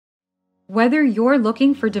Whether you're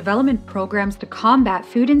looking for development programs to combat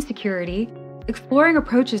food insecurity, exploring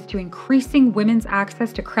approaches to increasing women's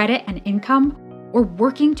access to credit and income, or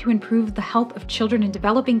working to improve the health of children in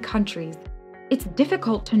developing countries, it's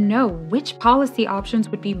difficult to know which policy options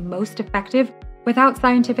would be most effective without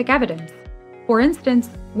scientific evidence. For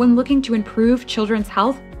instance, when looking to improve children's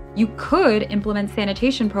health, you could implement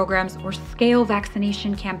sanitation programs or scale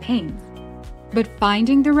vaccination campaigns. But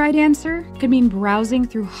finding the right answer could mean browsing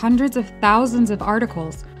through hundreds of thousands of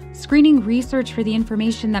articles, screening research for the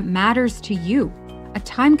information that matters to you, a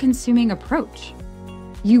time-consuming approach.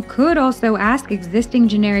 You could also ask existing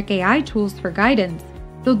generic AI tools for guidance,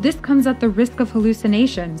 though this comes at the risk of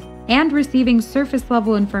hallucinations and receiving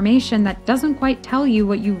surface-level information that doesn't quite tell you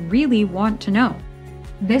what you really want to know.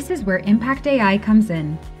 This is where ImpactAI comes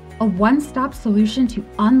in, a one-stop solution to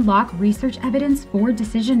unlock research evidence for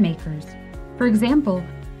decision-makers. For example,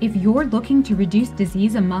 if you're looking to reduce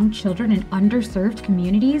disease among children in underserved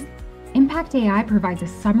communities, ImpactAI provides a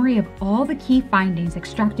summary of all the key findings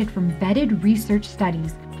extracted from vetted research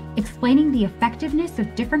studies, explaining the effectiveness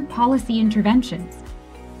of different policy interventions.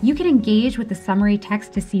 You can engage with the summary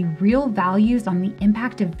text to see real values on the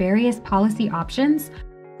impact of various policy options,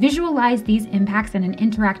 visualize these impacts in an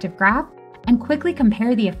interactive graph, and quickly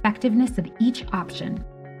compare the effectiveness of each option.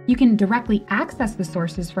 You can directly access the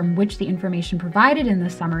sources from which the information provided in the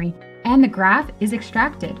summary and the graph is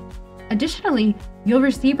extracted. Additionally, you'll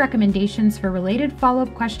receive recommendations for related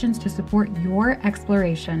follow-up questions to support your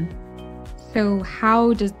exploration. So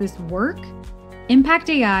how does this work?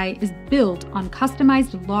 ImpactAI is built on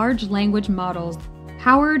customized large language models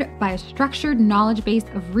powered by a structured knowledge base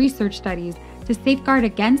of research studies to safeguard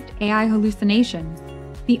against AI hallucinations.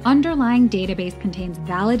 The underlying database contains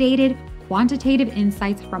validated, quantitative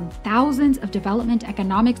insights from thousands of development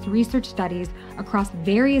economics research studies across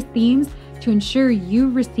various themes to ensure you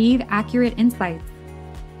receive accurate insights.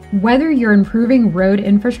 Whether you're improving road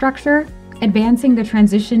infrastructure, advancing the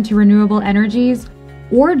transition to renewable energies,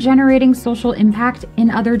 or generating social impact in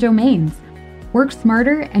other domains, work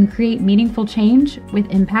smarter and create meaningful change with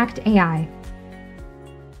ImpactAI.